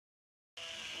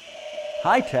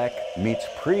High-tech meets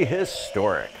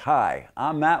prehistoric. Hi,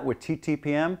 I'm Matt with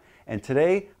TTPM, and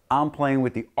today I'm playing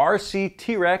with the RC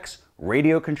T-Rex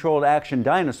radio-controlled action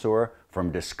dinosaur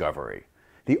from Discovery.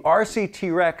 The RC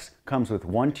T-Rex comes with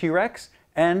one T-Rex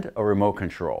and a remote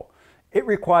control. It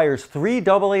requires 3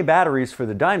 AA batteries for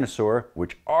the dinosaur,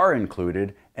 which are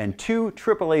included, and 2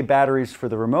 AAA batteries for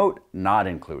the remote, not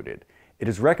included. It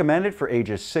is recommended for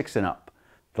ages 6 and up.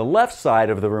 The left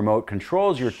side of the remote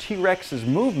controls your T-Rex's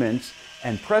movements,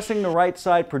 and pressing the right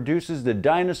side produces the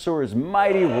dinosaur's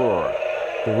mighty roar.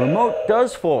 The remote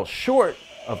does fall short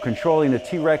of controlling the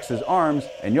T-Rex's arms,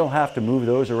 and you'll have to move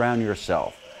those around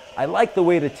yourself. I like the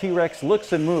way the T-Rex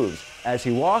looks and moves. As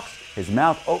he walks, his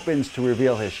mouth opens to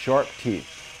reveal his sharp teeth.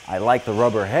 I like the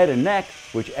rubber head and neck,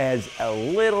 which adds a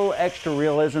little extra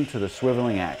realism to the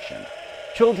swiveling action.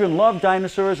 Children love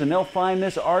dinosaurs, and they'll find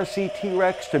this RC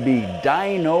T-Rex to be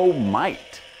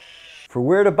dino-mite. For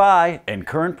where to buy and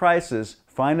current prices,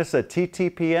 find us at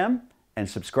TTPM and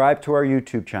subscribe to our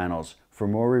YouTube channels for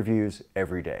more reviews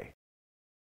every day.